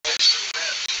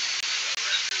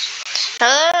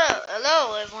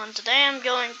Hello everyone. Today I'm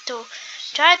going to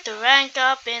try to rank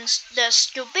up in the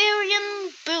Scooberian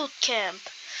Bootcamp.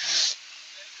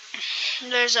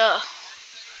 There's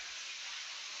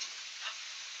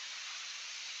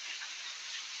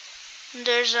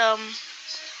a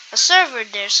server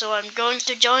there, so I'm going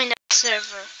to join that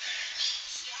server.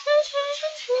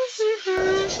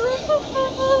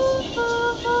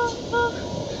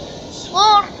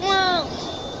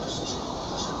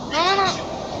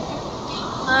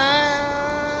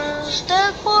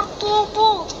 Step for to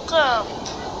Bootcamp.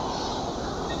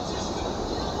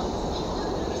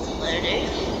 Ready?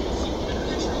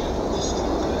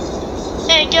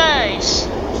 Hey guys,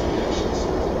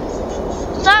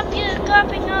 stop here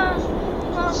copying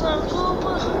awesome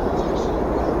Cooper.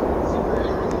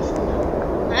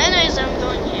 Anyways, I'm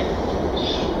going here.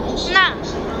 Nah,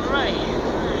 right.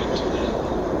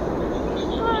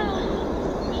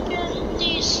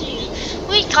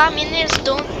 We communists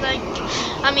don't like,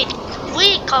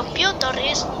 we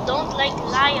computerists don't like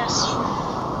liars.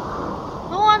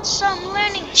 We want some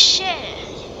learning share.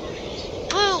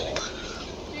 Poop.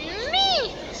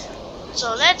 Me.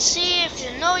 So let's see if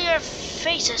you know your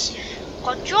faces.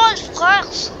 Control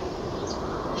class.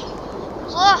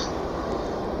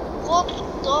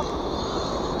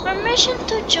 Permission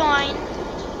to join.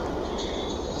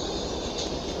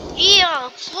 Yeah,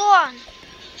 one.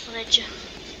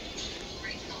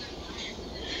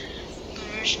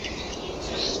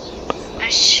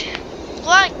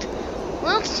 Right,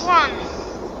 left one.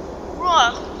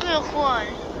 Right, left one.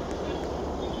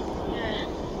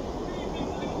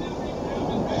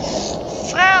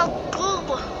 Frau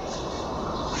Gruber.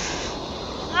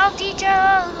 I'll teach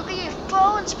her to be a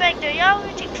pro inspector. Y'all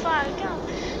reaching fire.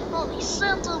 Only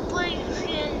center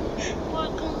briefing for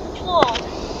control.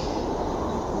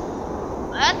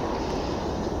 What?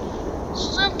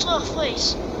 Center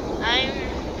face.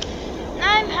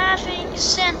 I'm having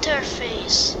center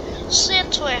face.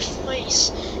 Center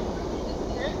face.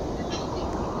 Huh?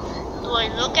 Do I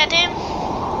look at him?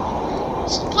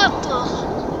 Splitter.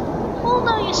 Hold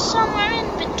on, you're somewhere in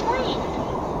between.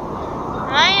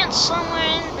 I am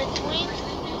somewhere in between.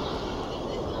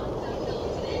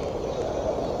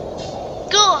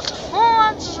 Good. Who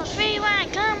wants a free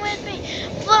ride? Come with me.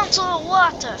 Floods of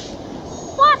water.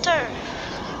 Water.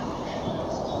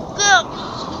 Good.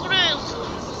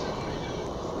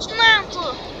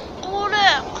 Snapper,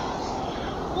 correct.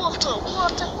 Water.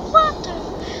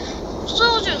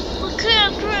 Soldier, we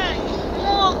can't drink.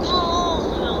 More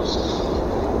clothes.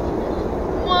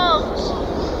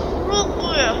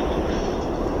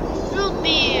 Root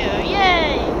beer, yay.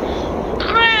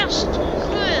 Crest.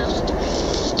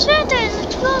 Santa is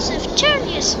explosive.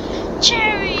 Cherry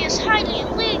is highly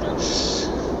illegal.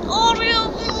 Oreo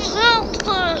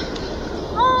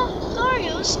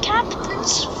is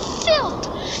Captain's filth.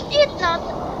 It's not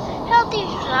healthy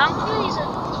wrong reason.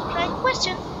 Right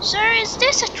question. Sir, is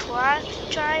this a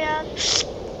tryout?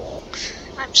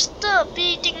 I'm still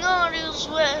beating Oreos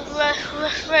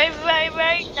right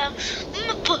now.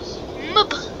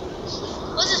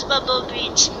 What is Bubble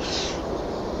Beach?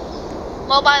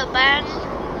 Mobile ban?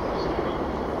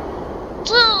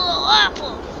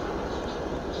 Apple.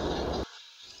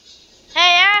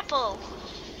 Hey Apple.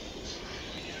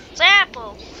 It's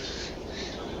Apple.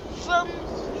 From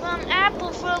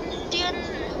Apple, from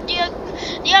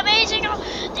the amazing,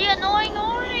 the annoying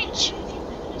orange.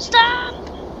 Stop!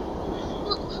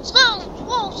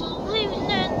 Leaving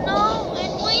that no,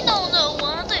 and we don't know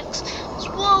what it's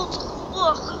supposed to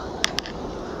look.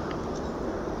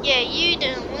 Yeah, you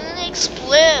didn't want to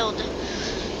explode.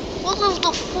 What of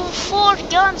the four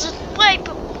guns and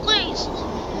paper, please?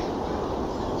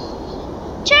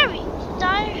 Cherry,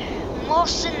 tire,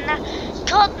 moss and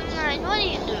cotton line, what do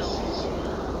you do?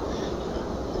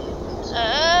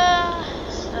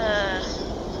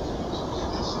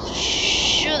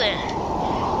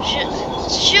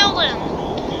 Shoot him.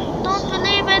 Don't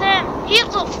believe in him. He's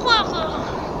a fucker.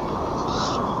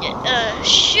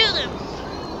 Shoot him.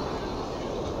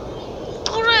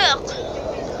 Correct.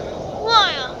 Why?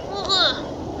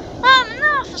 I'm an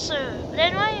officer.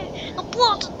 Then I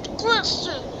reported the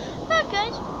question.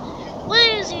 Okay.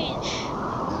 Where is he?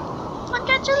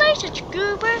 Congratulations,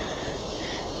 Goober.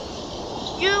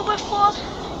 Goober fought.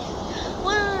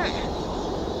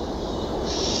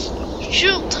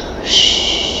 Shoot him.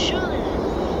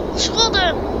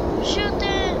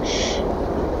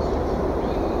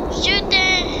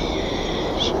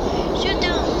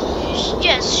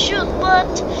 Yes, shoot,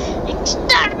 but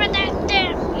exterminate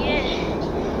them. Yeah.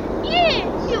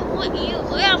 You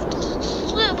have to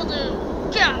swim the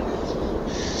gun.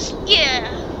 Yeah,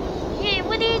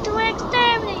 we need to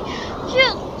exterminate.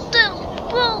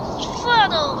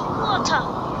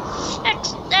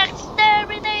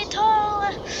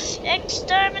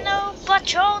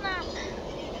 control them.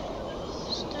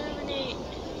 Exterminate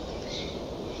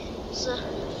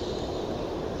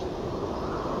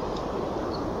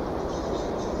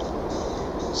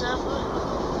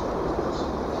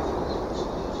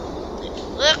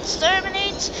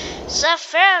exterminate the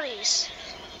fairies.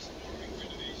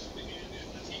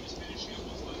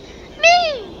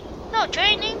 Me! No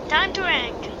training, time to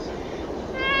rank.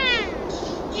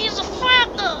 He's a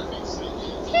fracker.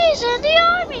 He's in the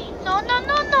army. No.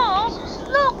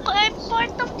 Look, I'm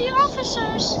part of the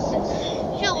officers.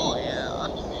 You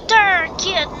dare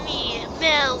kid me,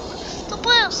 Mel. The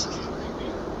best.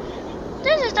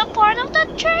 This is a part of the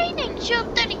training.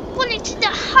 Shoot the bullet in the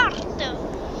heart.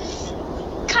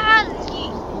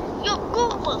 Kali, you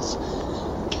goobers.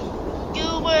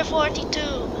 Goober 42.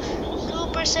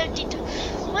 Goober 72.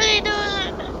 What are you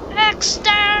doing?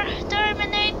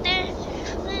 Exterminate the.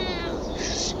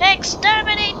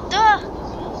 Exterminate them.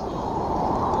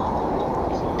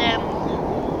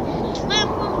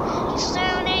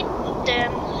 Exterminate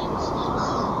them.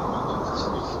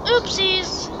 Oopsies,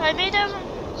 I made them.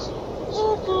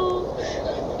 Boo.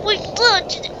 We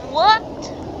touched it. What?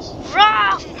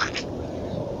 Wrong.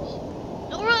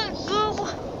 Goob.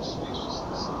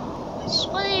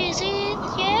 What is it?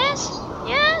 Yes.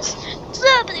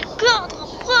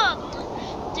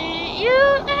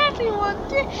 Everyone,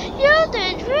 you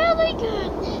did really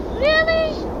good. Really?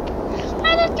 I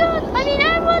did good.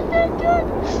 Everyone did good.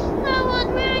 No one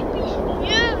ranked me.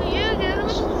 You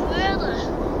girls, brother.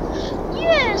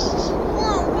 Yes,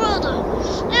 brother.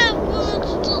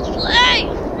 Hey,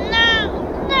 now.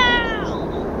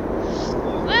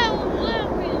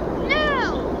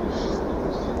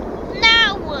 Now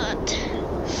what?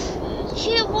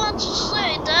 He wants to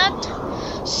say that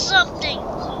something.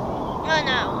 Oh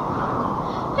no.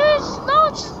 He's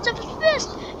not the best.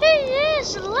 He is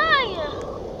a liar.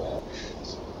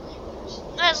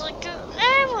 As a girl,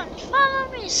 everyone follow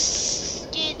me.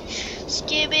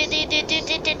 Skibidi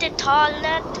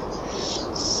toilet.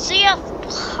 See a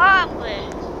highway.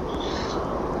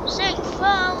 Sick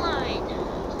fine.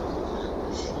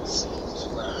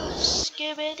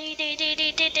 Skibidi.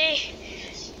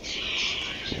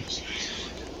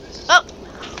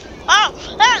 Oh.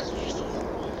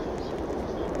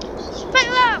 Big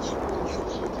love.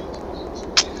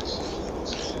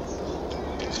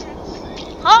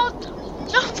 Hold.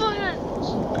 Jump for it.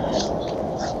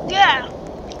 Yeah.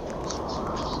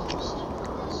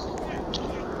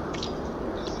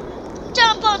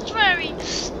 Jump on Terry.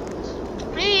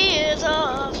 He is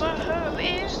over her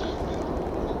ears.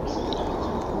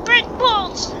 Break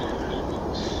bolts.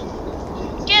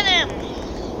 Get him.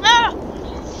 Ah.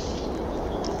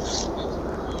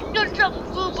 Good job,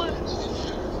 Goober.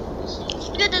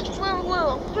 Get it from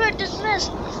well. We're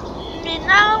dismissed. And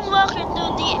now I'm walking to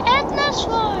the endless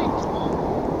void.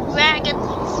 Ragged.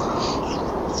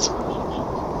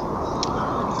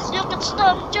 You can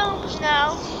stop jumps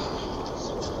now.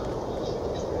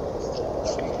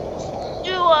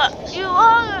 You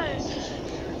are.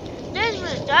 This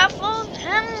is Apple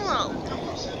Emerald.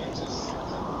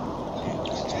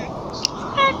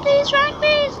 Rank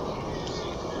please.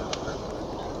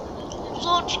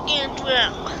 Such can't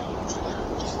rank.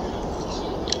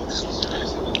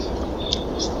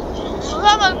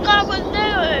 I'm a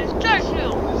carpenter, touch you.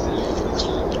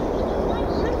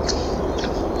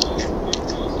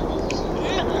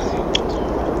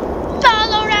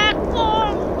 Follow that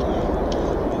form.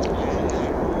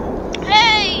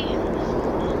 Hey,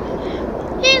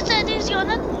 he said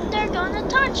they're gonna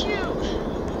touch you.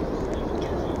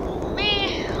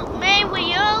 May we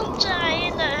all die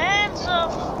in the hands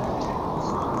of.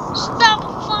 Stop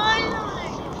firing,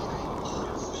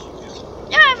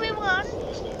 everyone.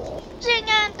 Sing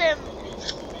anthem.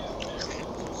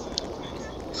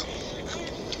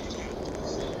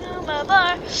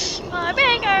 My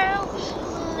big girl,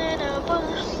 little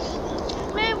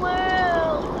boy,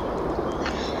 world.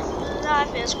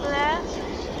 Life is black.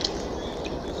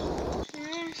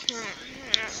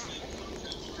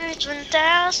 It's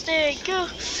fantastic.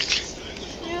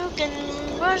 You can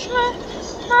brush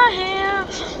my hair,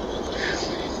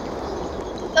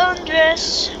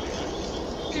 undress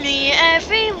me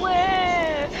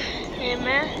everywhere.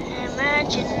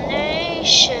 Imagination.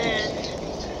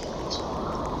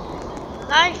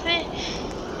 Life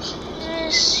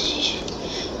is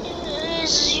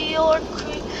your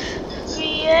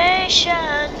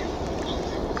creation.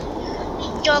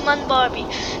 Come on, Barbie.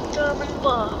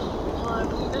 Barbie.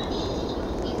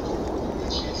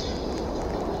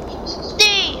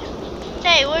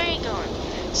 Hey, where are you going?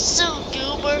 So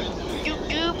goober, you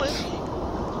goober.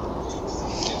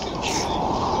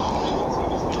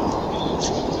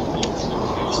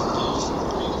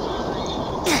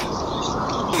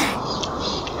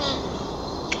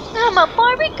 Come on,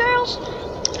 Barbie girls.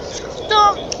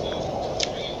 Don't.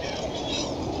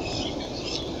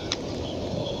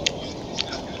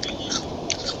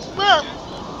 Well,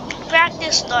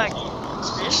 practice start.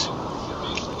 What's this?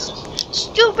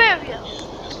 Scooberian.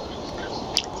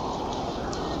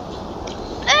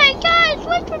 Hey guys,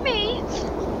 wait for me.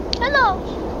 Hello.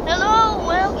 Hello,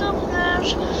 welcome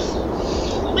guys.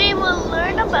 We will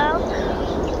learn about.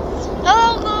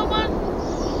 Hello, Goman.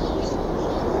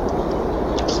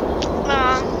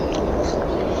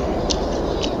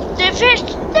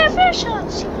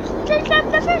 Divisions. They have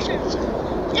divisions.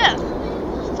 Yeah,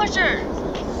 for sure.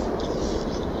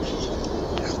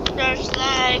 There's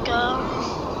like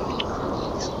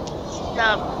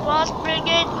the boss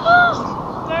brigade.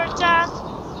 Oh, where's that?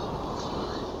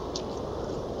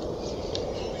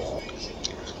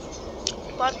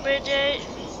 Bot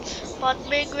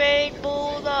brigade,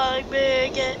 bulldog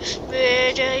brigade,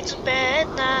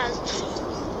 bananas.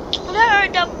 They're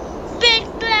the big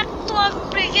black dog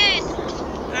brigade.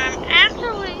 I'm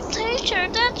actually teacher,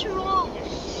 that's wrong.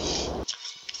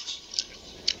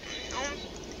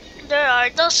 There are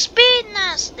the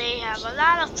speedness. They have a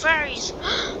lot of furries.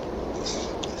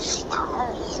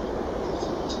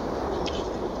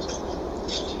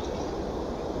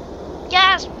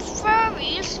 Yes,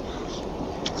 furries.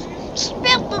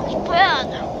 Spit the spread.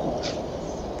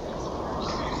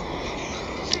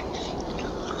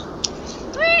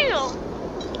 Real.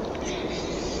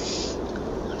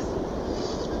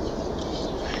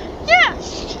 Yeah.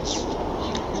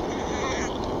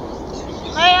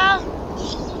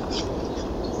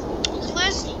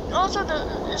 Also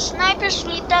the sniper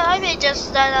suite that I made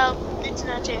just that out. It's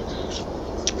not here.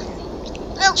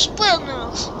 Little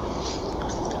spinners.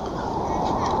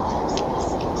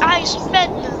 I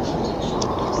spinners.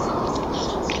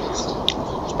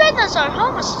 Spinners are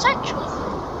homosexual.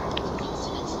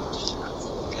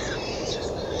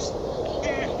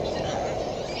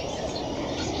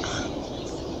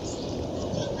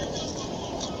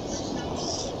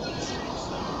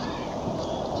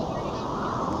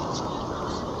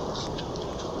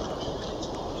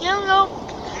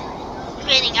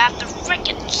 Training after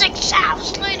freaking 6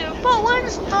 hours later, but when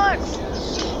it starts?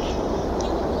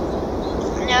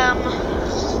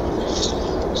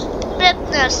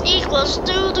 Fitness equals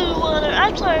do water.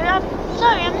 I'm sorry, I'm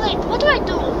late. What do I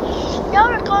do?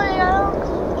 Y'all recording out?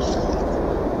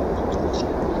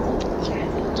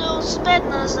 Do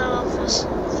fitness office.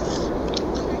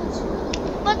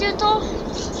 But you told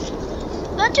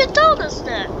us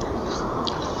that.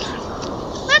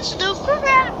 Let's do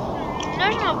program.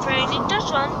 There's no training,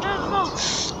 there's no.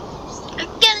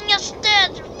 Getting us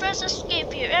dead, press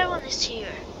escape here, everyone is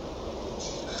here.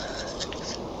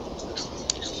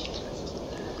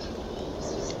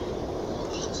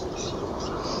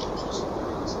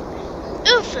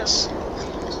 Oofus.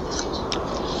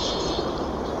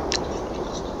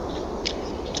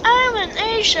 I'm in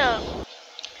Asia.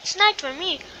 It's night for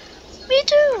me. Me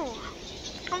too.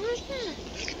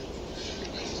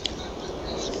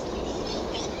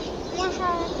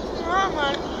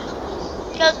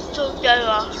 Get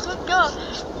together.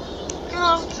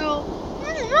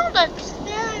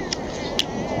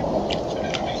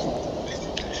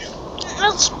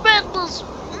 Let's spread this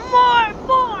more.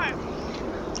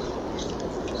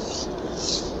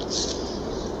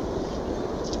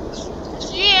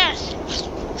 Yes.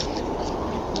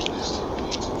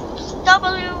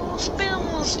 W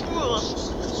spin screws.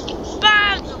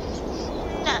 Bad.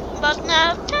 But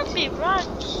now can't be right.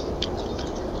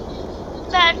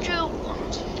 Bad troop.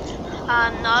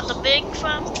 I'm not a big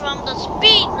fan from the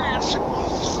speedness.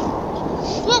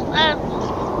 Whoop and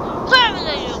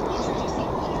terminate you.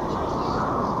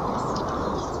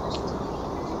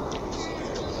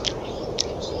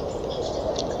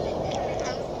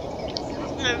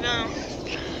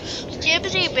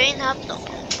 Skibbity Brain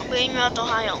Hot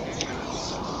Ohio.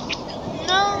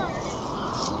 No.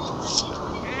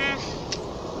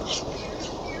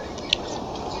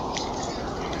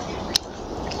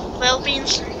 Well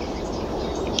beans.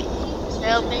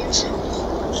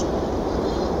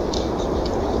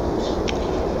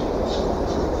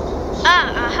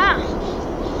 Aha.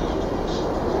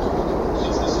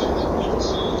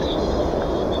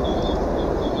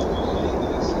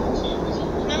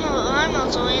 No, I'm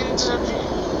also in the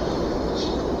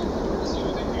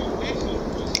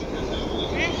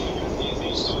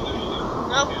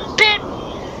pit.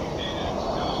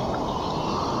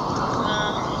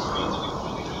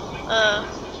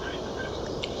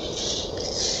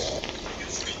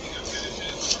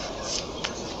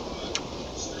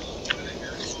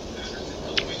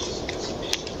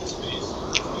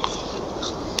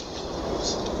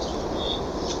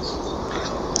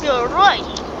 You're right.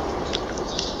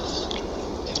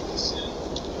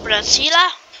 Brasila?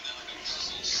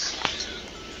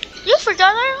 You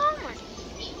forgot our homework.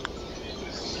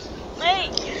 Hey.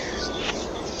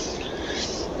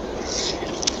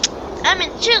 I'm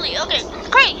in Chile. Okay,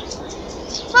 great.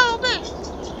 Follow me.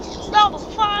 Double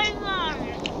fine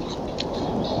line.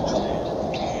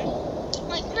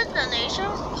 Like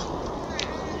destination.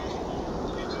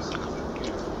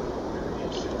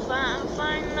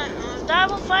 Fine line.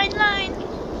 Double fine line.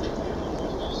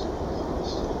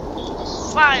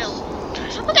 File.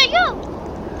 Okay, go.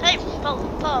 Hey,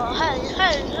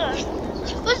 hey.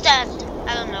 Who's that?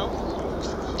 I don't know.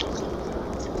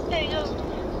 There you go.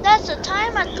 That's the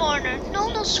time at corner.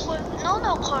 No square.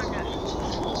 No corner.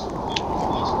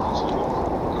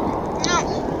 No.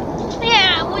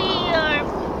 Yeah, we are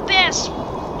best.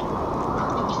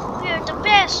 We are the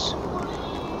best.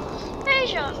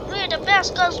 Asia, we're the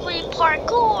best because we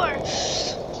parkour.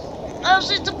 Us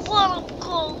is the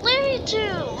protocol. We do.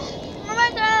 Oh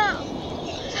my god.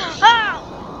 Ah!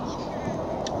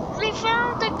 We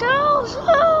found the ghost.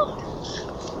 Oh!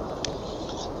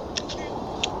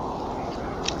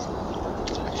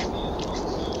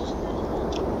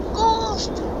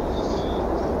 Ghost.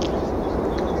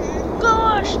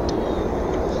 Ghost.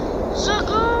 The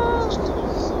ghost.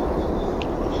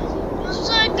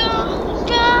 The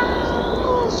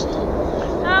ghost.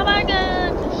 Oh my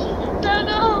god. The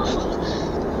ghost.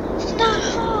 The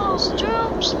ghost.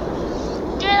 Troops.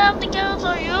 Get up the ghost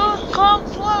or you come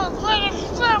forward.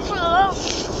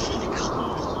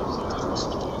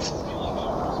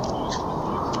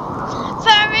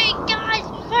 Ferry, guys,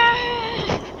 ferry!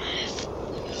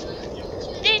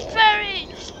 Need ferry!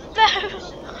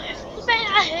 Ferry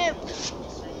at him!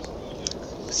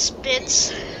 Spits.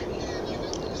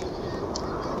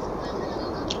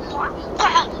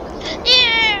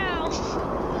 Yeah!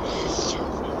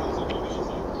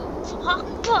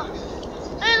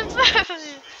 And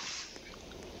ferry!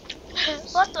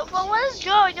 What the fuck? What is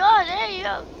going on? There you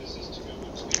go.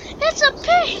 It's a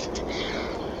pig!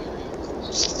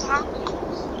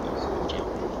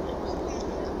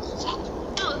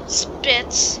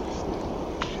 Spits.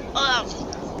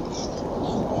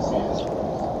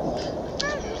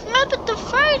 What about the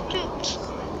fire troops?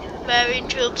 Fairy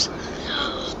troops.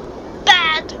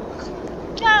 Bad.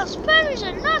 Yes, fairies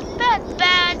are not bad.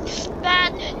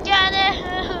 Bad. Get it.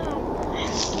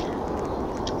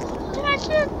 That's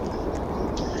it.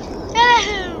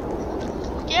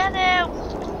 Get him.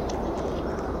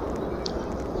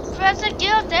 Press the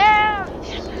kill down.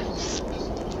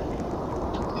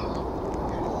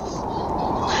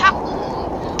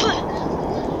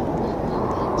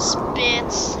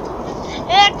 Spits.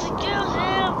 Execute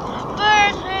him.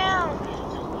 Burn him.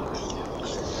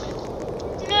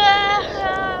 No.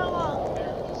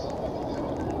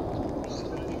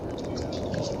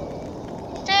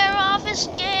 Tear off his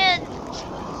skin.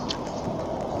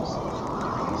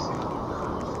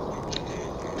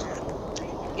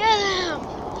 Get him.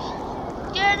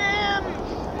 Get him.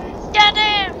 Get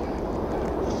him.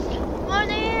 One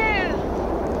here.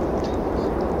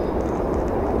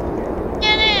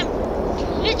 Get him.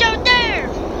 He's out there.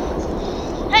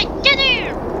 Hey, get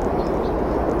here.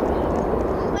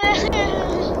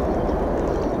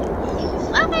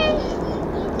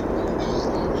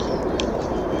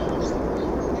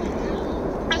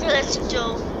 Okay, let's go.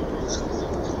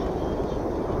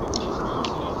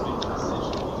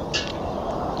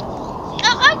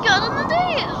 I got an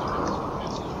idea.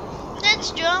 Let's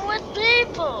join with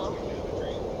people.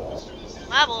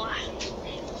 My boy.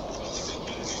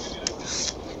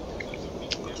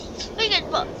 We can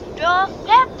draw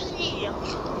Pepsi.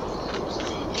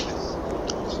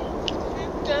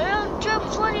 The trip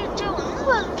 22 in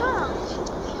one time.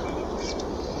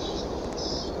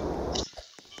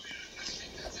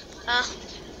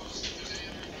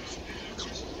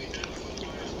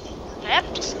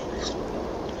 Pepsi.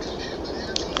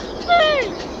 Hey!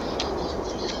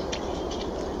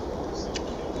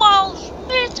 Balls,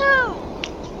 me too!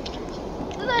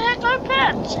 Who the heck are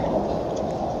pets?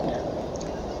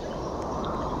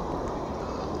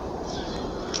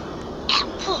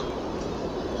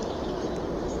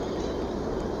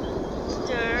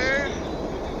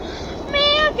 Me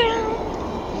again!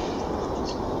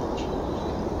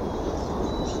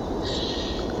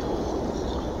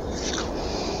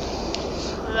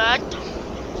 What?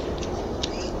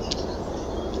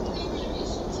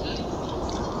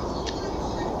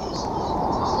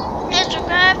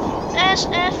 Instagram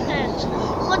SFX.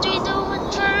 What do you do with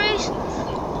furries?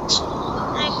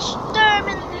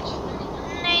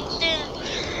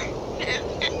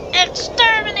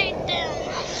 Exterminate them.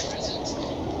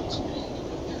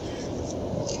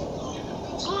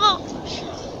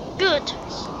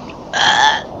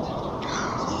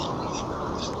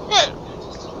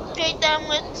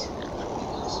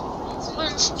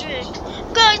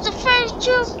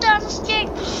 jump down the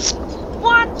stairs.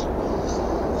 What?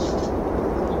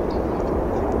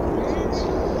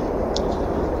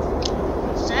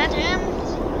 Is that him?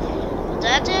 Is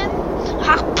that him?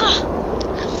 Hoppa!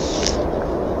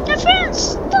 The fence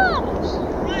stopped!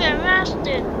 You're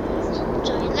arrested.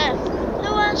 So he left.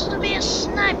 There wants to be a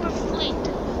sniper fleet.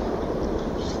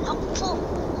 Hoppa!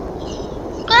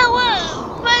 Go away!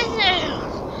 Right there!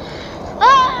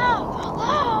 Ah!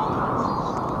 Ah!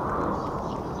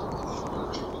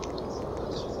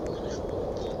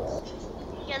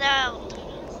 Get out!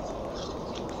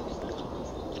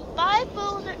 Bye,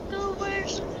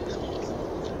 goobers.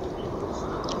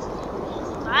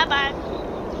 Bye bye.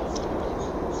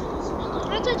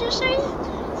 What did you say?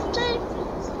 Say,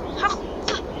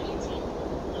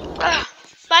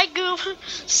 bye, goober.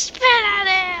 Spit at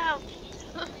him.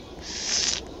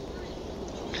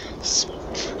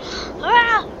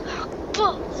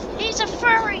 He's a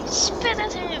furry. Spit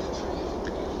at him.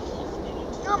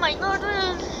 Oh my lord.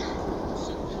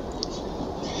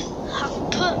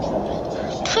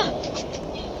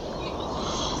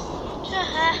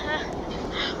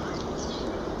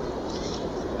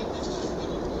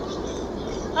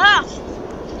 Ah!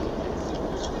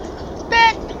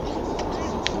 Spit! Spit!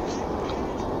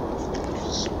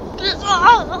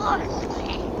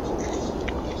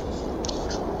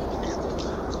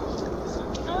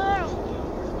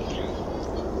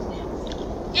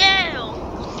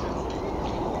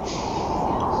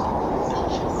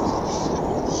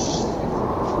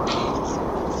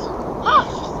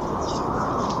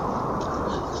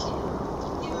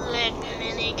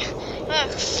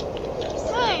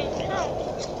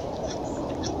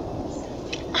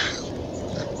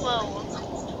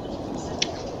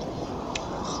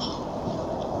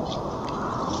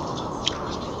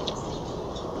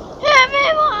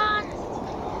 Everyone,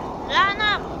 line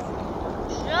up.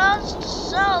 Just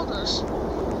soldiers.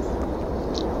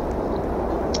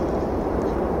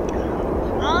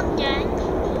 Okay.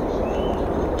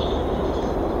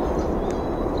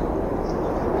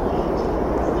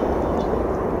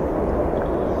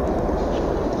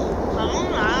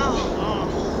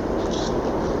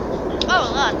 Oh,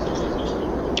 look.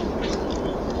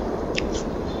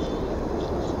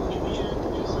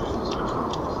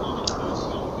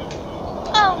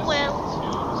 Oh, well.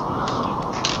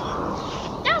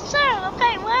 Yes, sir.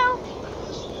 Okay, well.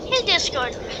 His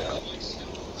Discord.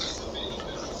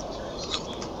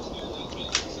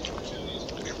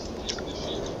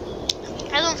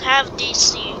 I don't have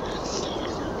DC.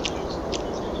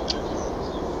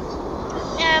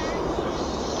 I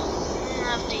don't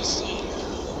have DC.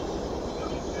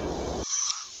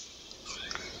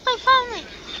 I found it.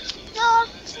 No,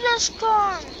 it's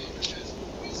Discord.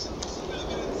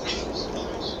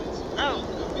 Oh.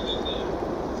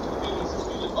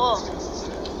 Oh.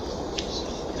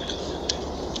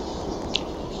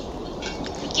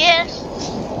 Yes.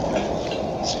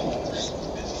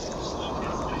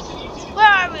 Where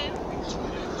are we?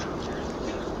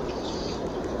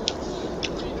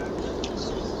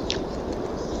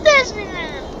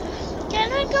 Disneyland. Can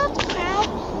we go to town?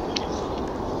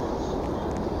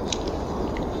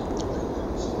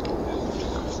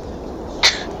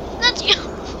 That's you.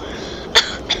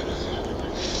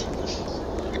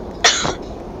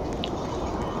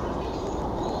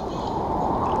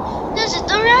 This is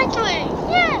the right way.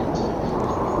 Yeah.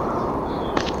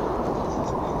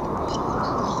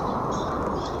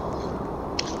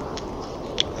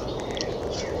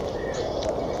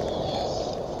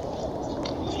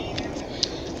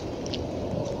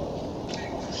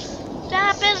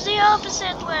 That is the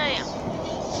opposite way.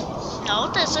 No,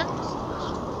 it isn't.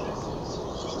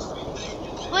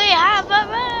 We have a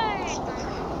rain.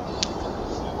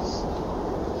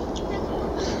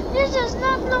 This does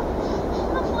not look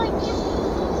like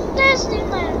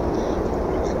Disneyland.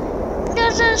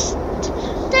 This is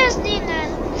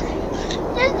Disneyland.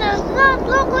 This does not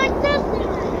look like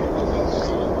Disneyland.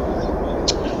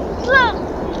 Look.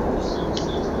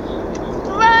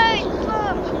 Right,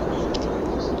 look.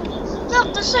 Look,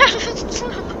 the servants.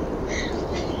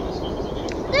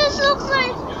 This looks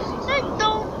like they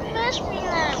don't miss me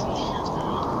now.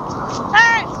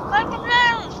 Hey, back it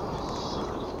down.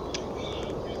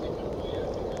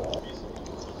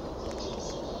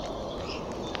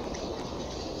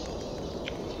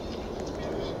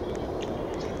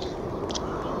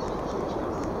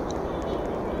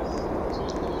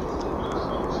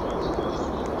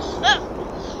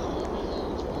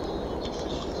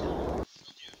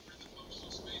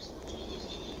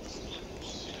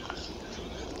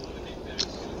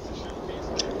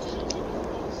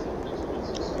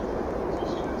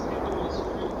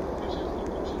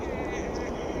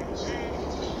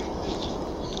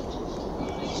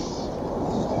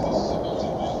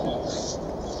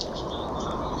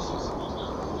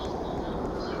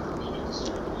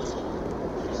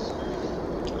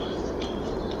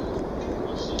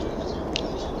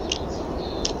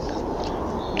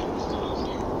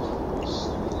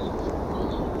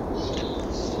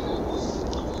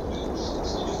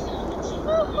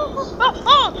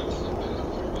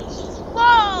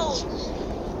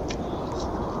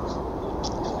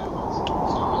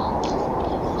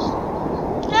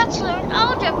 let's learn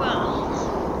algebra.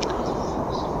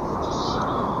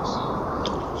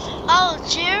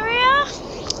 Algeria?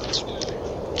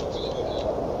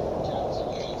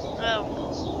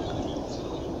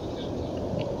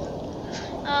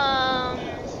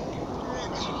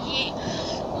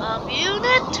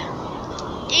 Unit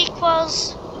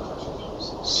equals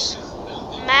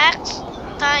max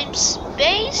times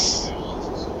base.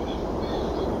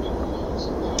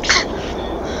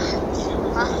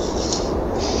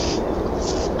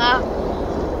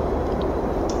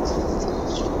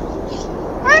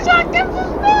 I thought this was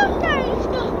birthday.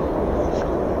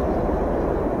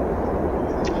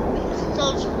 So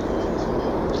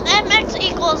mx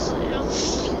equals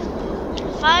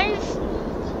 5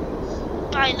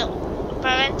 by the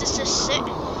parenthesis 6,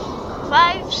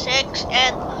 5, 6,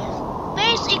 and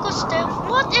base equals 10.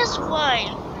 What is y?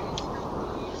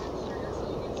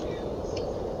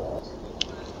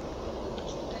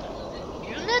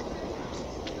 Unit?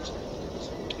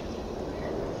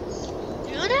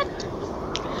 Unit?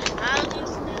 How do you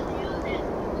spell unit?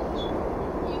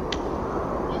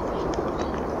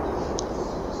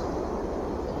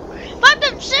 5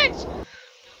 times 6!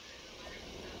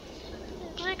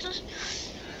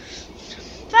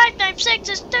 5 times 6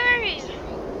 is 30!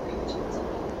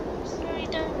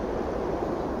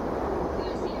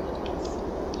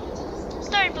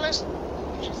 30 plus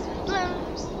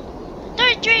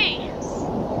 33!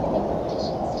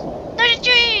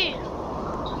 33!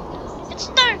 It's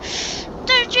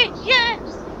 33! Yeah!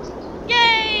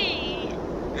 Yay!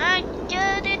 I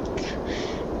got it!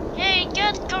 Yay,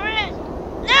 got it correct!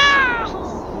 No!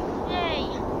 Yay!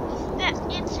 Yeah,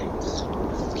 it's...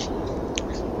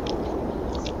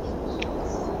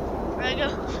 There we go.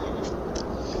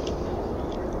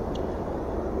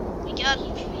 We got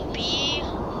B.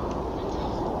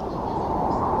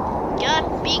 Got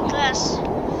B class.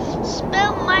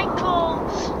 Spell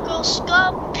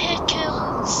microscopic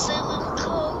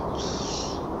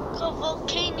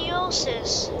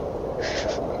volcanosis.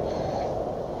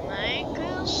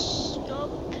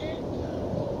 Microscopic.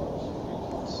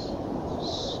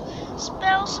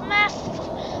 Spell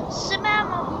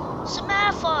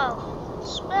semaphore.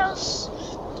 Spells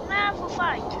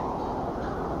semaphorite.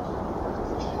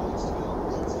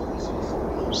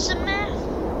 Semaphorite.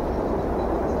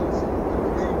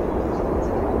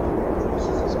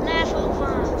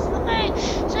 Okay,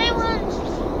 say one.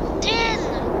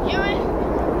 10.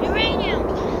 Uranium.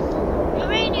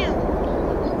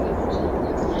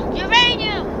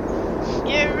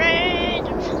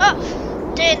 Oh,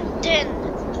 10. 10.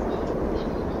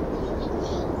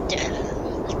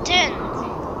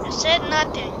 I said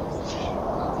nothing.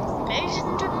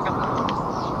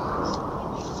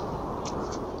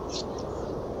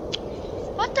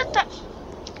 What the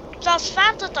plus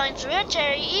Fanta times red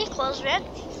cherry equals red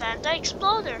Fanta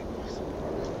exploder.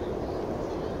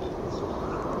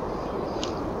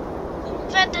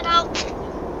 Fentanyl.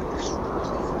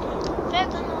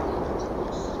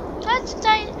 That's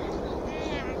tiny.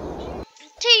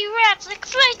 T-Rex,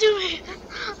 explain to me.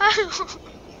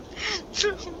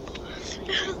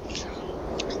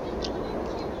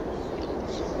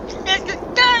 It's a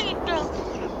dinosaur.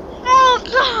 Oh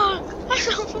God!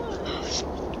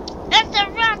 It's a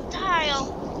reptile.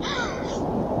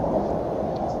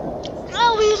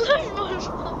 Oh, we learned more.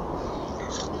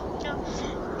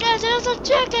 Yeah, there's a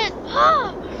chicken.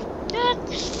 Oh,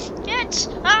 it's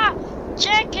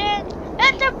chicken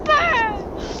and a bird.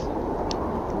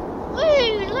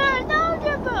 We learned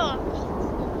algebra.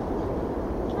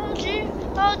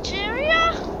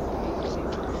 Algeria?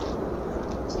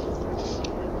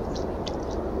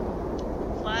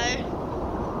 Why?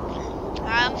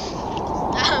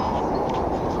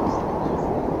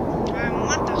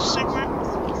 What the segment?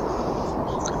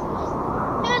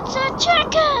 It's a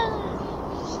chicken.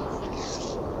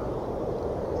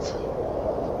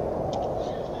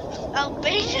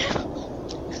 Albania?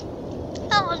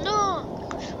 Oh no.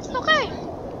 Okay.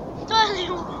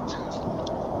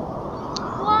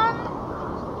 21.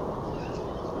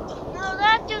 Now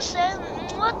that you said,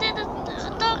 what did it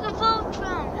talk about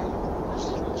from?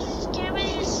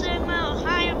 Scooberian somehow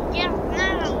higher. Yeah,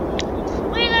 now.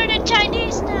 We learned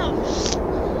Chinese now.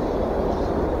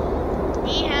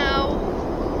 Ni hao.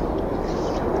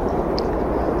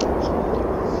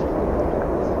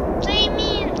 They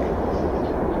mean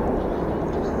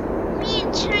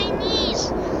Chinese.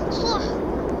 So,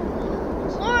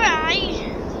 alright.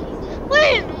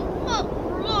 Wait,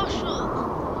 Russia.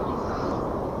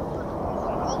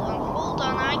 Hold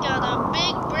on, I got a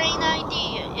big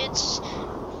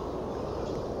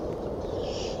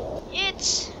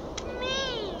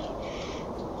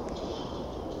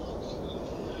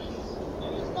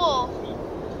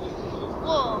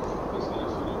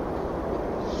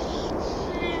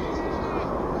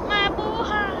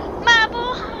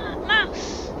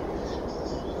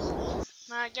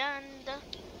and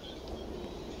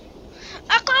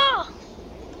ako!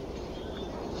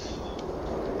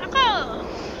 Ako!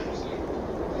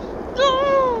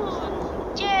 Good!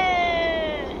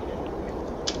 Yeah!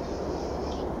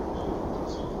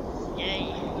 Yay.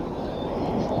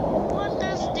 What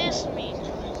does this mean?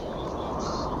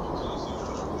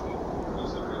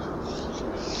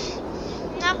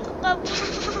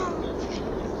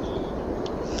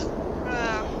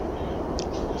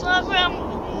 So from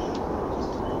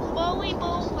Bowie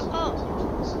Bow ako.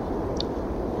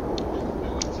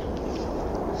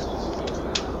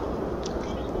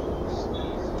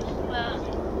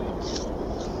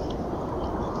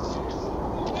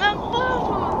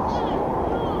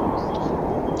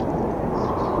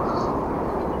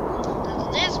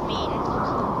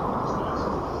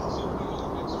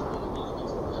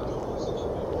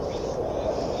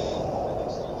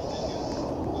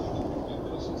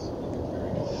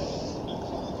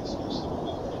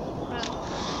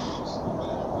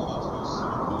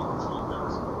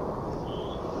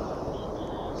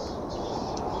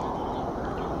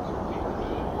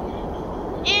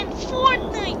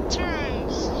 Fortnite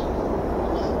terms.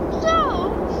 So,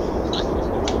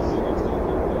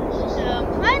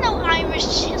 I know Irish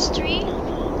history.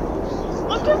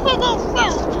 Look at that.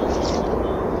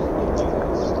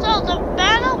 So the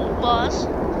battle bus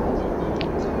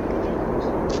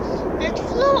it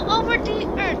flew over the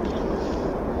earth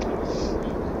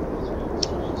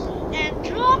and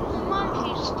dropped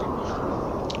monkeys.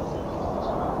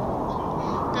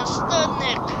 The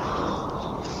Studnik.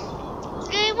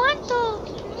 They went to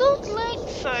Loot Lake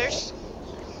first.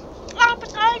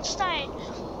 Albert Einstein.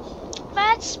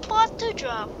 Bad spot to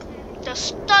drop. The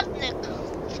Studnik.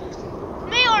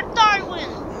 Mayor Darwin.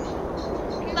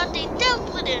 But they dealt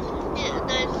with it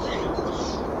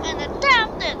and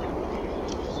adapted.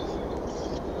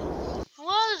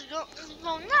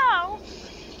 So now.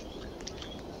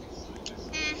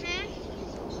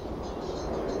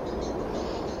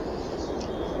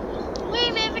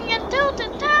 We're living in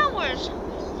Tilted Towers.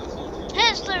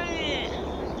 History.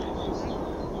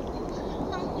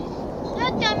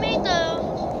 That got me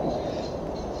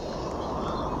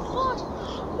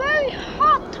very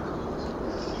hot.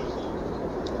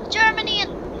 Germany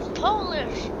and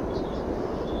Polish.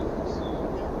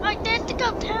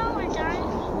 Identical tower,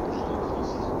 guys.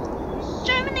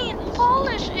 Germany and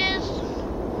Polish is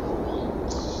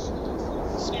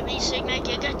 70 Sigma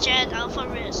Giga Jet Alpha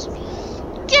Risk.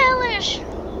 Gillish!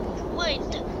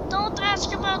 Wait, don't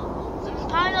ask about the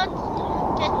pilot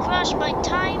get crushed by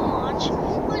time watch.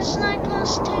 Was 9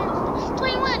 plus 10?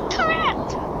 21,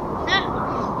 correct! Now,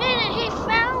 he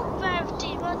found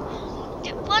gravity, but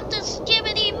what does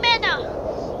Skibbity Meta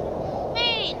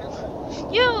mean?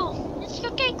 You! It's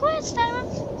okay, quiz time.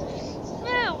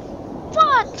 You!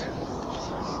 What?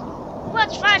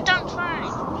 What's 5 times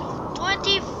 5?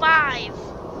 25.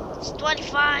 It's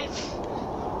 25.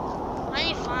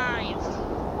 25.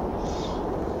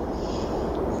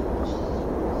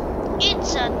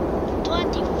 It's a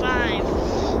 25.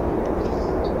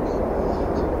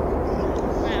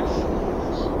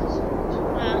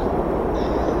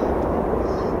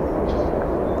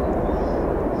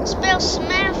 Spell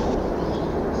SMAF.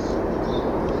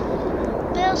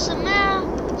 Spell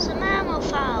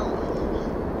SMAMophile.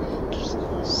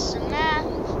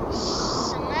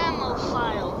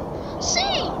 SMAMophile. C.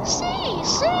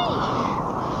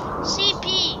 CP.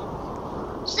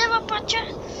 Zero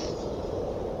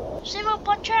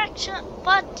protection.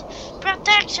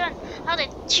 How the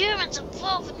humans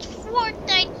evolve with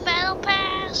Fortnite Battle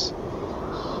Pass.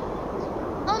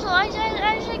 Also,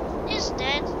 Isaac is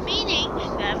dead, meaning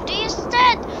gravity is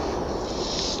dead.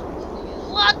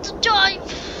 What the joy!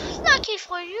 Lucky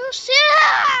for you,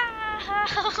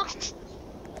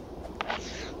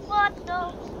 what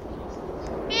the?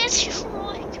 It's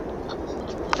going up.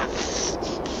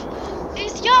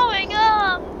 It's going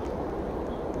up.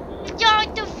 It's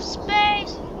going to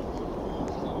space.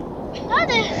 How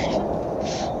did?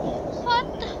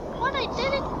 What I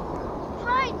did it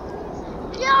right.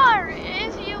 Yeah,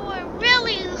 if you were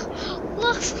really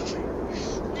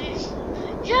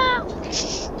yeah.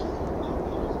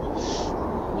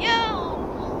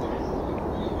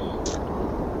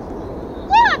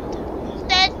 What?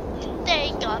 Then they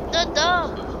got the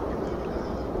dub.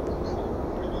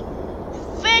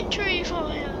 Victory for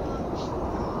him.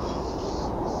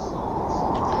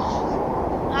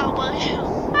 How about you?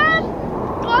 I'm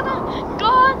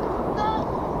gonna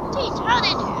teach how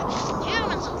did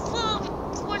humans evolve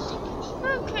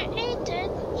were created.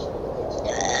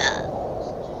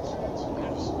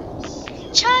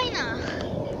 China.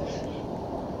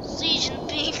 Xi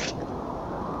Jinping.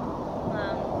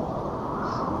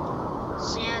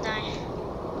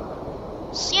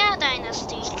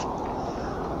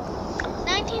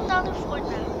 other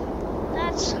Fortnite.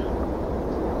 That's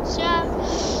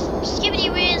Skibidi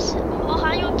Wiz,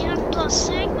 Ohio Cat plus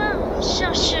Sigma,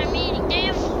 Shasha meaning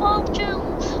they fall to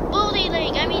Booty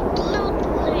Lake, Loot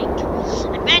Lake.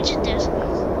 Imagine this.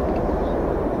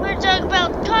 We're talking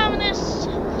about communists.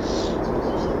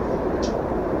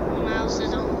 Mao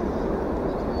Zedong.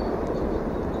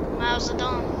 Mao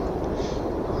Zedong.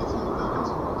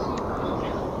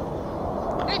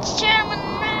 It's Chairman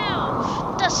Mao,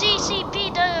 the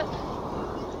CCP, the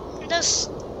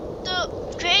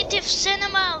creative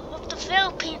cinema of the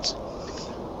Philippines.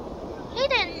 He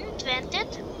didn't invent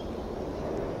it.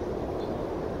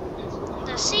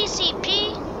 The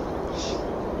CCP,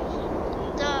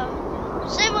 the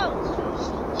civil.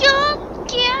 You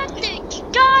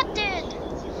got it.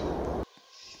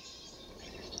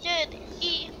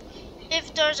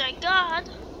 If there's a God,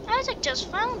 Isaac just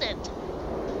found it.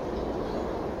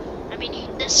 He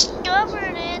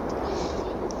discovered it.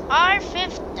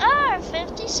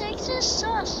 R56 is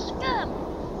sus.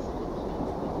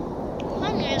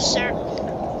 I'm new, sir.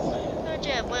 Good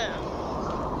job, well.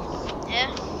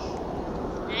 Yeah?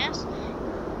 Yes?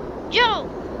 Joe!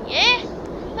 Yeah?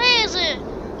 Where is it?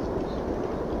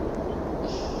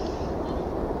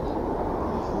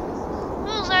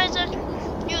 Who's Isaac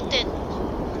Newton?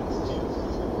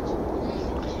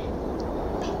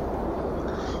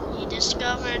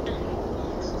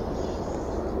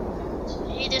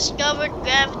 He discovered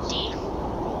gravity.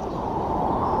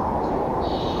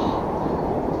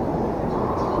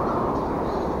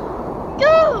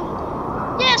 Goo!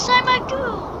 Yes, I'm a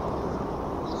goo.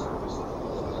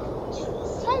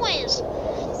 Always.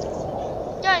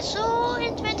 Guys, who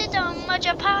invented the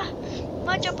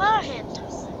Majapa hit?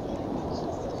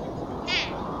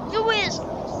 Who is?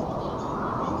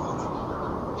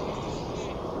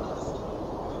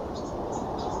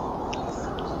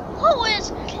 Who is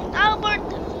Albert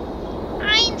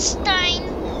Einstein?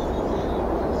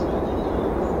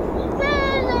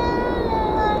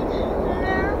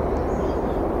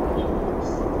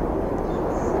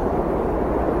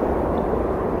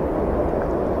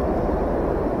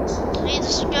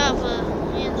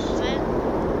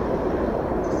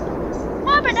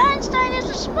 Albert Einstein is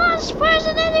the smartest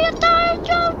person in the entire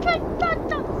world.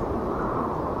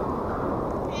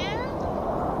 And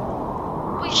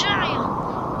we shall.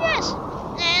 Yes,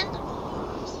 and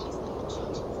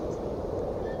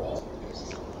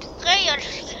player.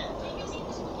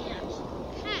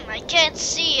 I can't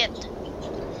see it.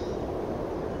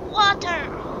 Water.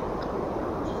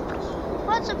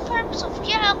 What's the purpose of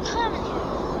yellow coming here?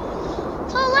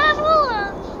 To level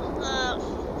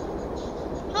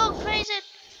who crazy?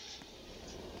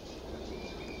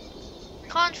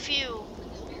 Confuse.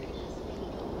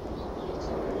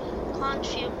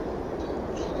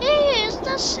 He is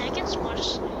the second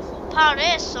smartest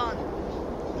person.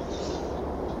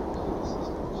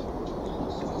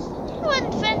 Who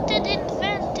invented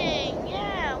inventing?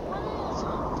 Yeah, what is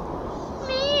it?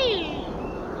 Me.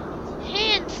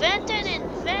 He invented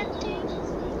inventing.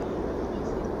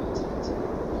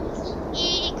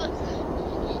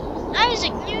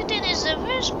 Isaac Newton is the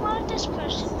very smartest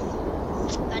person.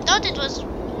 I thought it was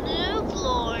Noob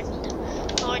Lord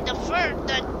or the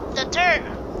third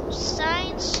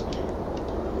science.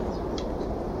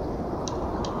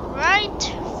 Right?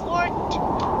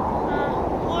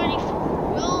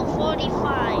 Rule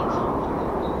 45.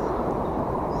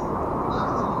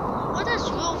 What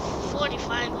does Rule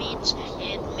 45 means?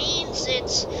 It means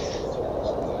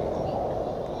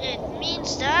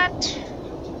that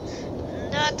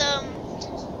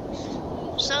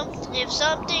if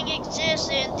something exists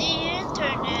in the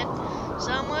internet,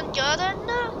 someone gotta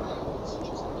know.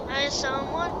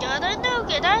 Someone gotta know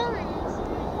it. I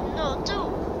don't know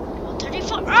too. Rule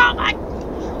 34. Oh my!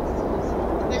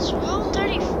 It's Rule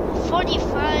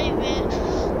 45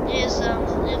 is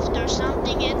if there's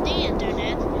something in the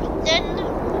internet, then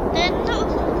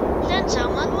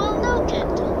someone will know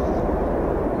it.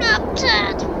 Not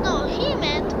that. No, he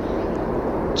meant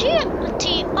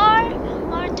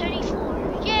R34.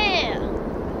 Yeah.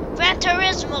 Gran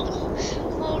Turismo.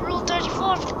 Rule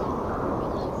 34.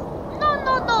 No.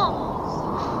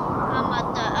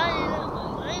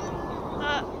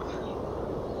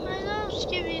 I love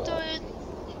Skibidi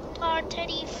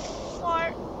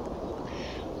R34.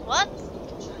 What?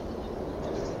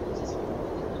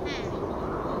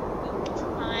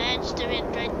 I answered it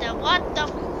right there. What the?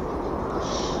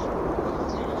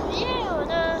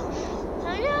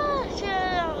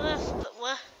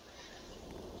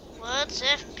 What's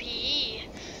FPE?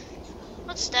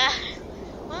 What's that?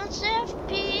 What's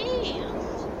FPE?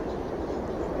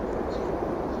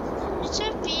 It's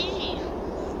FPE.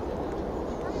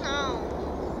 I don't know.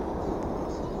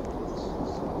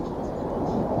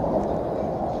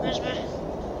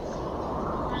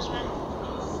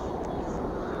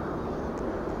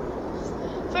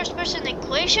 First person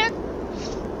equation?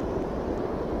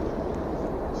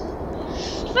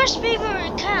 First paper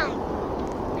account.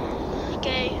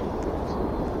 Okay.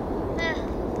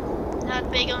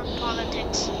 Not big on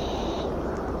politics.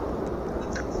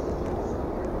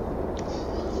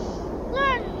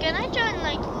 Learn. Can I join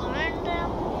like learn them?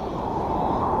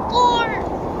 Or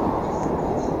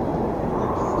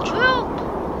troop.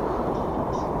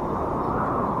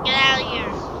 Get out of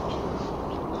here.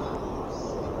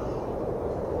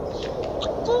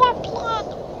 4 blood.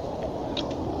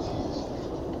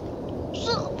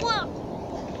 6 blood.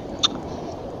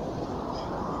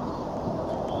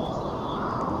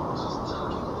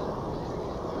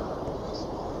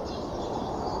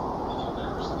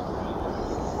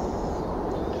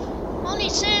 Only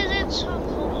citizens who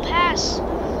will pass.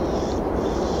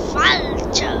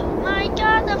 Falcha. My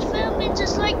god, the film is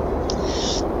just like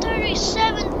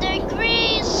 37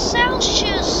 degrees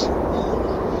Celsius.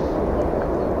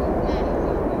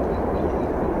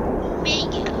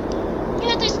 Big.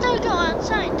 Yeah, they still go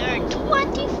outside. There are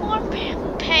 24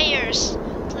 players.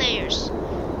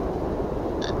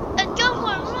 Go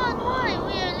for a run. Why?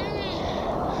 We are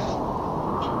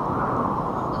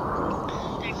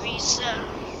degrees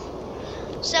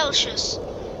Celsius.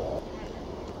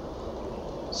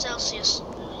 Celsius.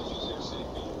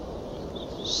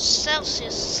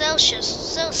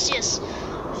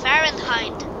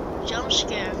 Fahrenheit. Jump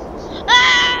scare.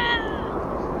 Ah!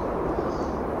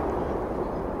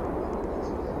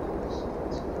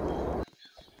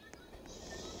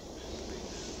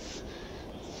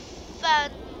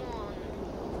 Fan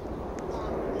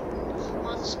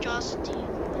monstrosity.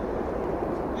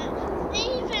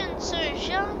 Even Sir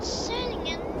Jean sitting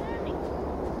and running.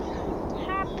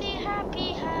 Happy.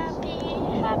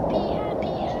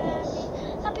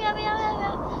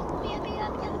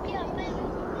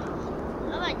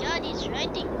 Oh my god, he's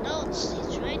writing notes.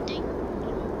 He's writing.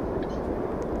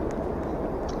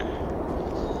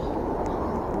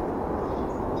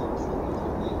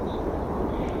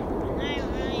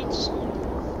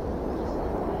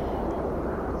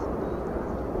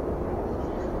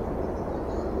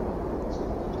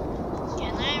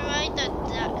 Can I write that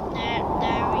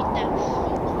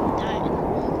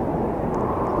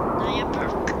diaper?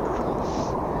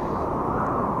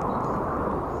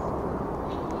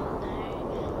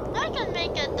 I can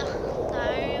make a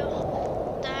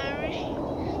diary.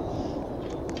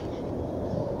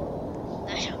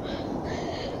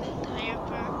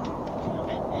 Diaper.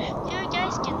 You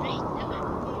guys can read them.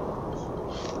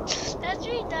 Let's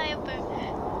read diaper.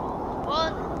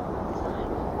 One.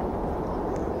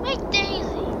 Make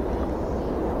Daisy.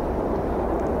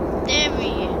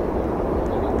 Dairy.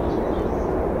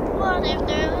 What if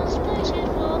there was places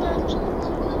for them?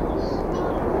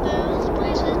 There was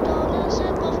places for the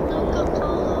sip of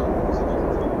Coca-Cola.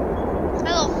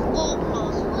 Hello,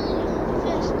 Wolfos.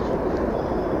 Yes.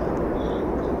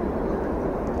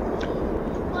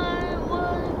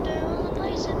 What if there was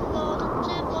places for the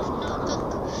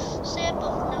sip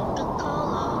of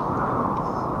Coca-Cola?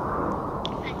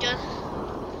 And just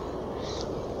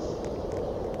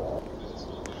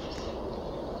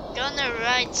gonna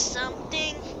write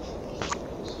something.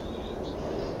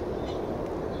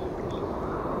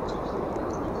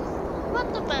 What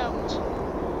about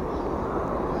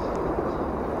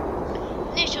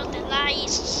initial delay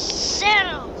is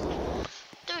 0.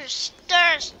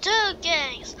 There's 2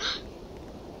 gangs.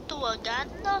 2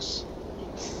 gandos.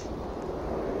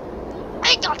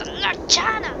 I got a lot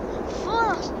China.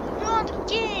 First, run the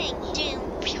gang.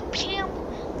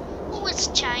 Who is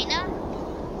China?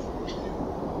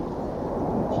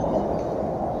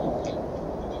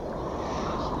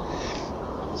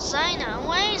 China,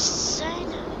 where is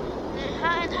China?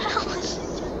 How is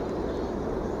it?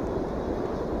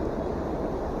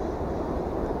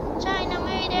 China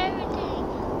made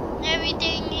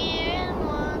everything here at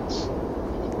once.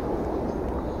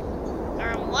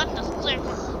 Or what the flip?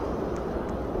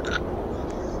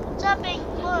 Chopping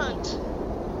wood.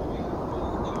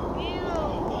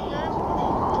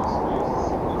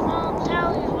 I'll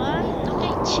tell you what.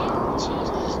 Okay,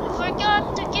 Jesus. You forgot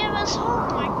to give us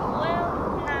homework. Well,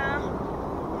 now.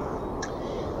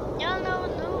 Y'all know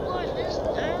newborn is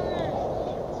earlier.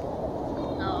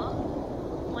 No.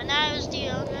 When I was the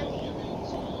younger.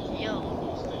 Yo.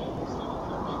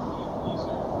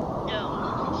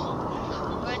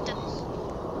 Write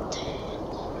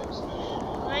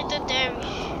the dairy.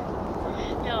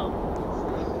 Yo.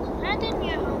 Hand in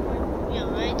your homework. Yo,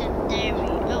 write the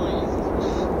dairy. Oh,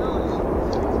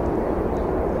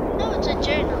 no, it's a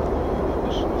journal.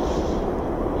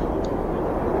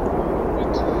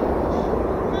 It's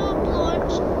no blood.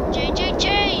 JJJ,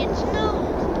 it's no.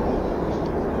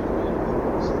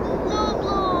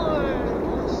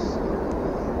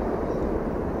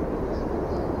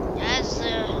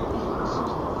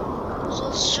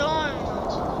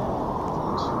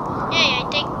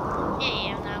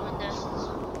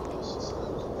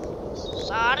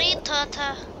 but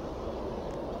ah!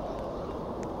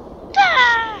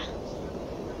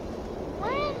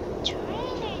 When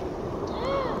training,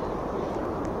 dude.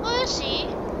 Who is he?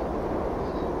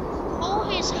 Who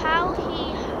is how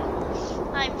he?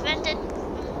 I invented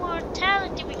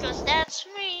immortality because that's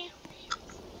me.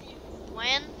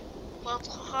 When? But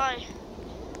hi.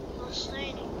 Was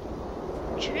training.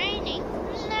 Training?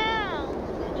 No.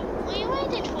 We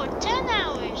waited for 10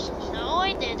 hours. No,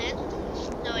 I didn't.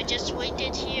 No, I just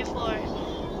waited here for, I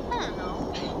don't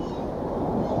know.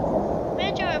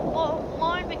 Maybe you were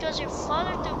born because your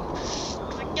father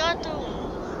forgot to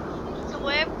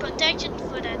wear protection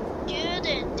for that dude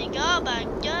and think, oh my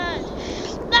god.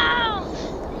 No!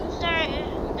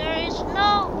 There is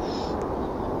no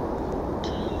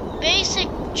basic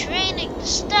training.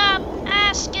 Stop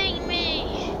asking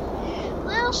me.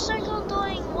 Little circle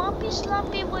doing lumpy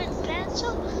sloppy with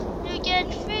pencil. You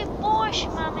get free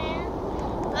borscht, my man.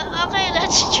 Okay,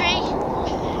 let's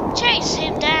chase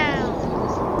him down.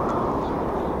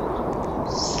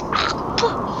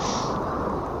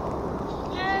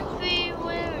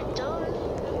 Everywhere done.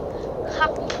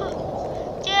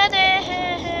 Get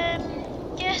him!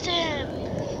 Get him!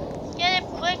 Get him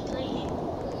quickly.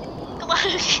 Come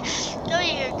on, go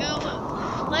here, Goob.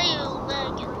 Why are you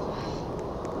lagging?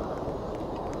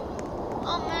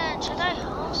 Oh man, should I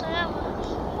house? I have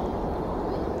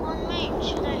on me.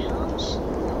 Should I house?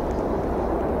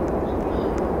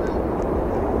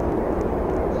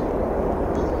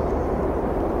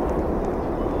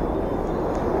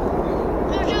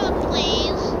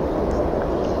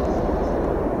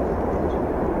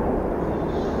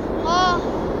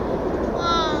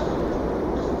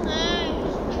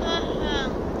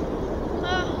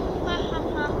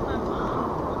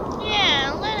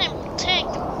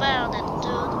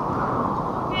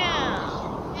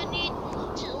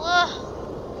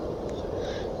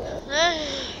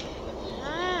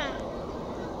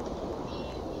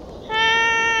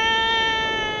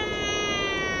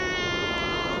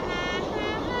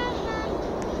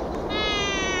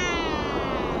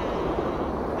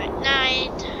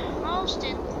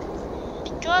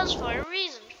 Because for a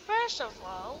reason. First of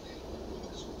all,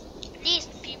 these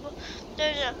people,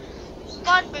 there's a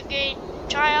spot brigade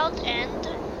child and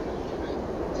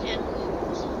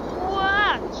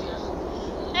what?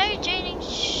 Every training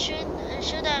should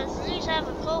at least have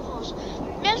a co-host.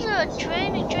 There's a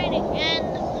training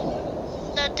and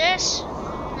the desk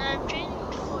I'm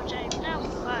training for time now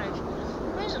 5.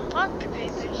 Where's a pot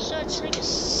brigade? So it's like a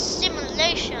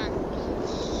simulation.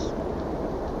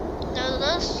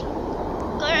 This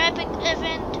epic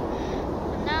event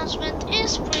announcement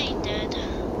is pretty dead.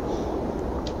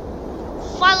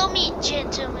 Follow me,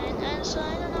 gentlemen. And so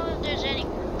I don't know if there's any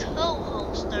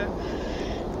co-host there.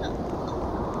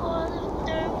 What if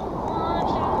there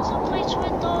was a place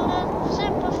with all that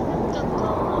sip of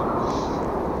Coca-Cola?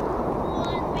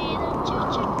 Wouldn't be the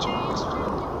cheeriest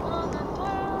drink on the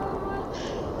world.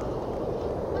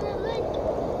 With a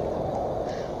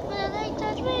lake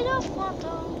that's made of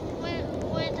water. With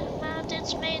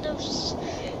mountains made of fish.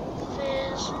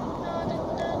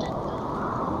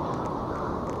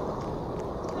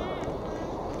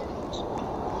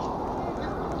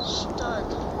 Stud.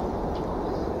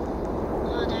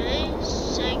 Today,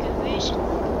 segregation.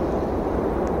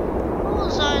 Who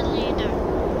was our leader?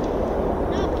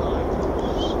 Newborns.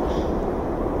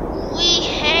 We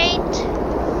hate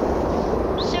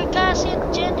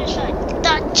Circassian genocide.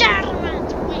 The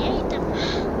Germans. We hate them.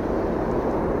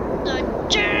 The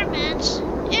Germans?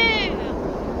 Ew!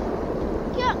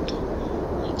 Yuck!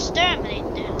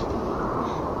 Exterminate them.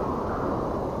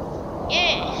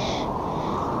 Yeah!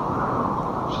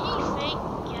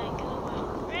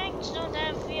 Ranks don't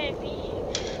have VIP.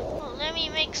 Well, let me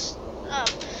mix up.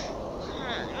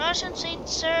 Russian Saint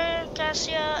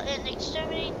Circassia and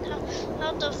exterminate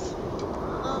out of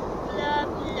blah blah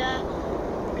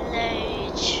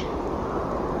blage.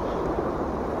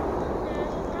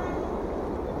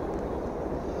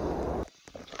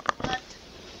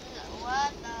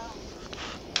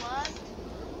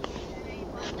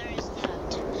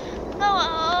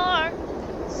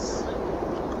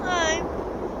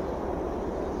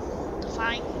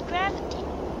 Gravity?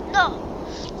 No,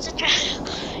 it's a trap.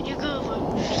 You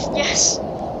Google. Yes.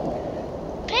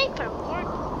 Paperwork?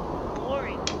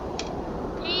 Boring.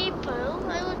 People,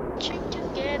 I will try to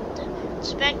get the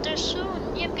inspector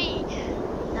soon. Yippee.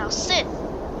 Now sit.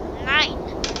 9.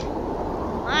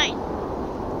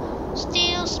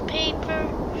 Steals paper.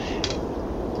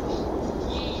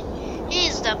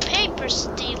 He's the paper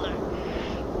stealer.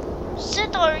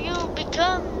 Sit or you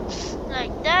become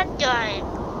like that guy.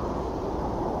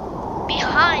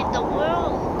 Behind the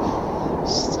world.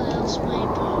 Styles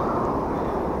paper.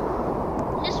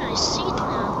 Here's my seat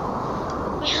now.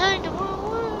 Behind the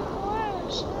wire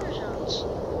surgeons.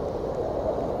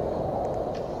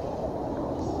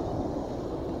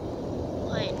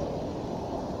 Wait.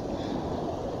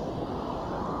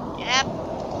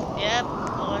 Yep,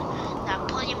 Lord. Now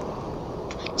put him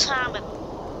time at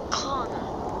corner.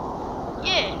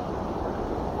 Yeah.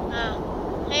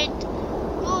 Hey,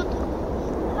 good.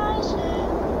 Hi, sir.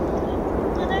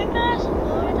 Another glass of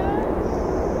water?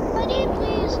 Would you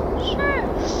please? Sure.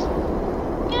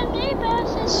 Can we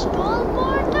pass this stall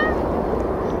water?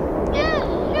 Yeah,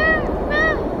 sure, no.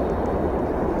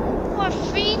 For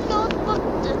free notebook,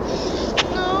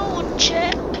 no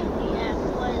check. Yeah,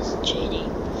 what is JD?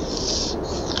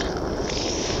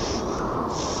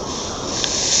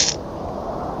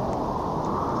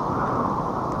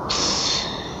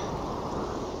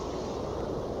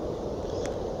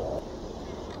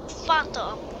 Photo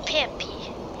of Peppy.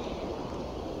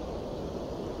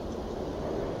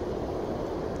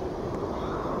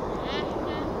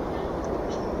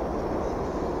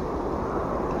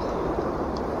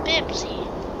 Pepsi.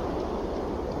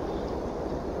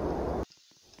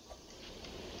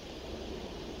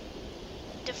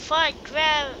 Defy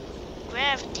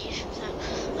gravity.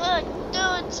 Oh,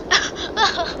 dudes.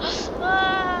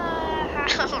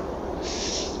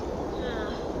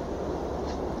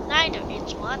 Neither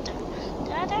needs water.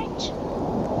 That ain't.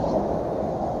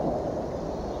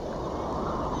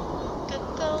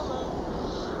 Coca-Cola.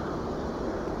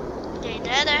 Okay,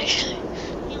 that actually.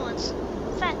 He wants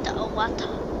Fanta or water.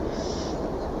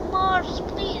 Mars,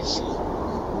 please.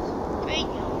 Bring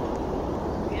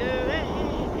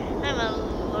I'm a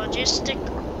logistic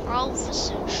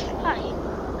officer. Hi.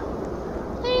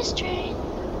 Please train.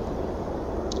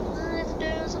 If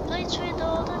there's a place with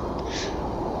all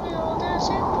the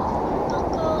simple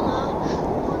Coca-Cola,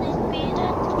 would it be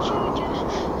that curious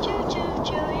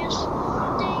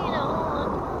thing you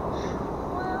don't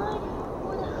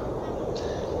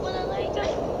would I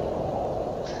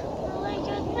like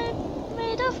it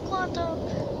made of quantum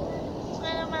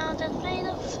and amount and made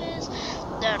of his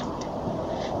dirt.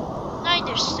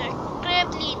 Neither sir,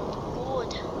 incredibly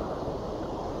good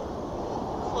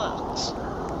works.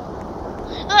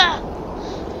 Ah!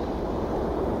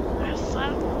 I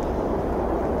found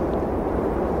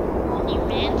only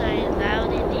men I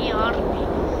allowed in the army.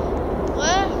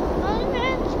 What? Only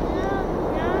men in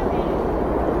the army.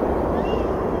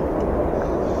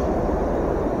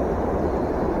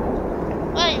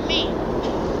 What do you mean?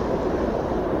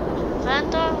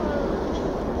 Phantom?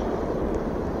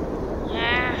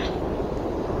 Yeah.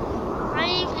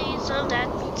 Naively, so that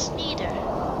means neither.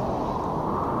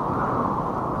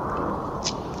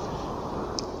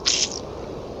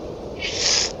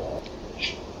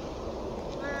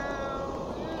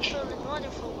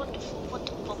 Wonderful.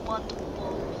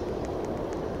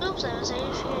 Oops, I was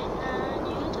safe here. Now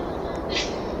you do that.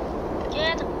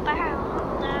 Get about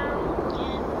now.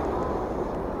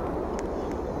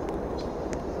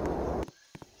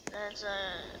 That's a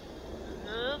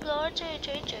noob or JJ.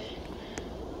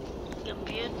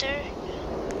 Computer.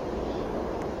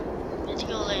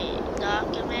 Medical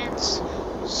documents.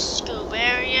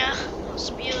 Scooberian.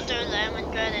 Computer,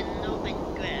 Lemongrad, and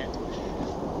Nubengrad.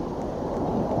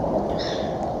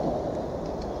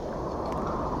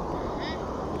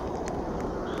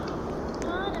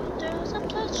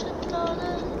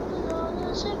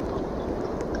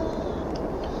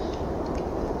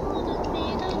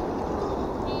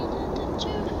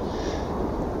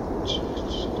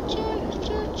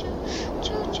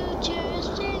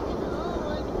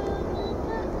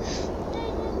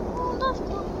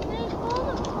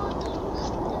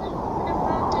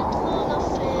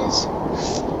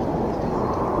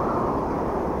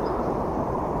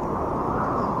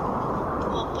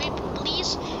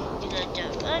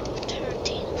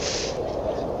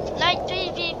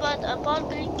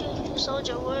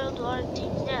 Soldier World War II,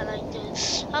 yeah, like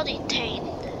this. How they take.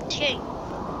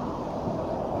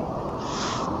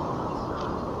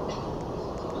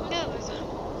 There we go.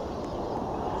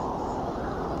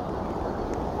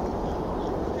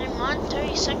 I'm on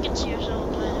 30 seconds years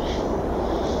old, by the way.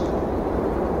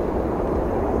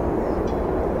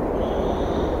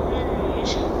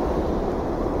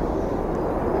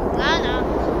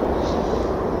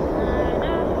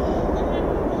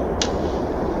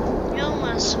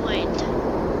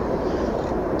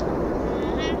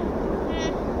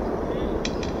 Wait.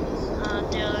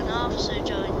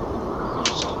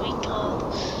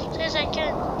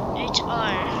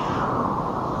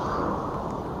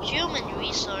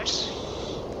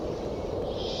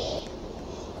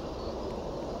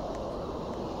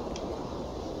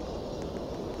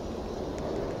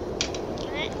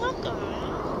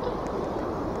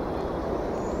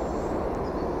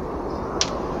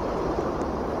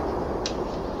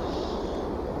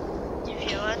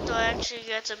 to actually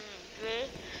get some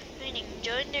training.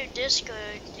 Join their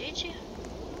Discord, did you?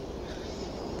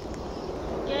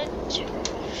 Get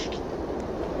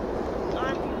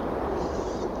on you.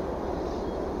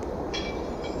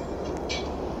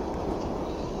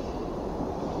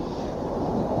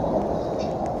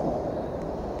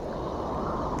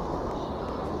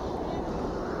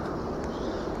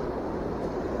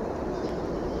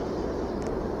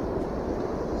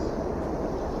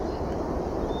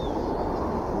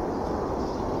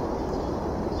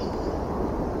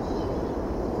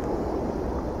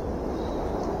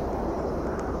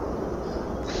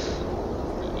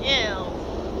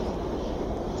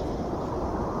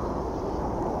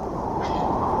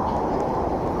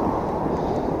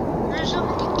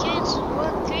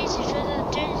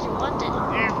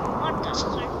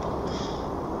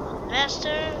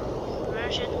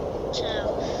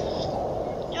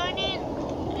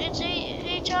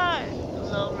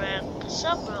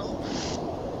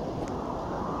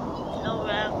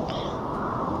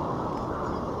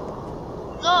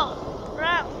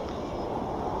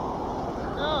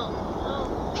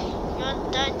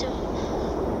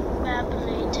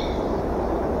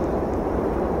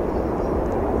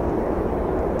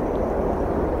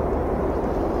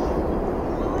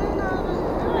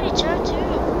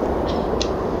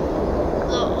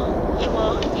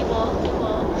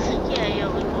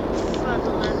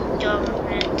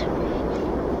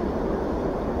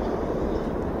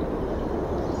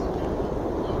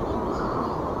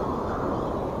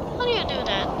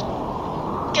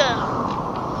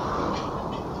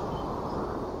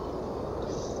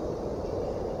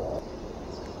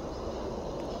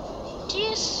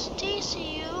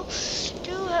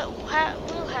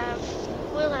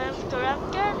 Will have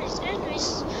corrupt guns and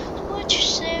switch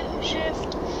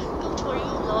shift. Good for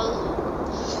you, lol.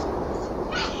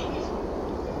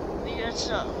 That's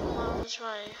that's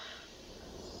right.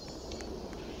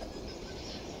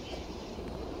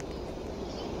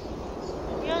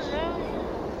 Yes,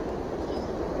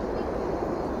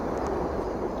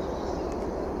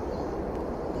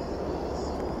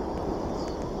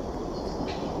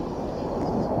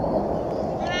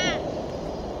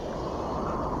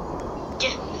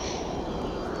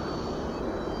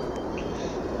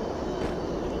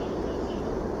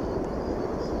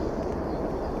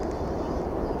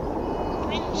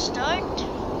 start.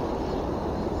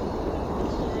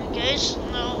 Guys,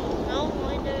 no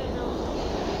winner, no.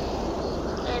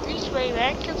 At least my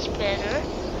rank is better.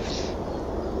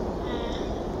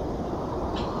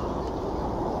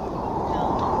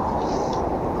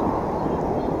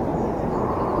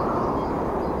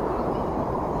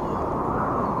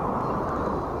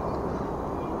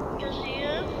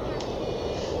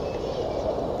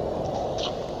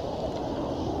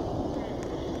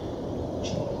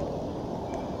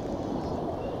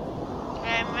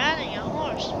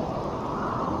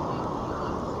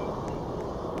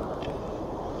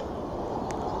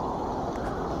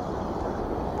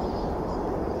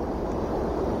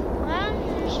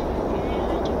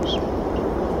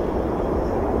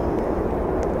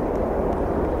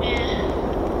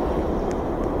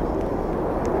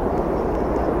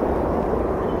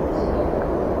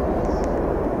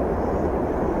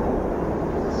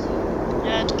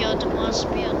 Go to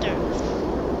most builder.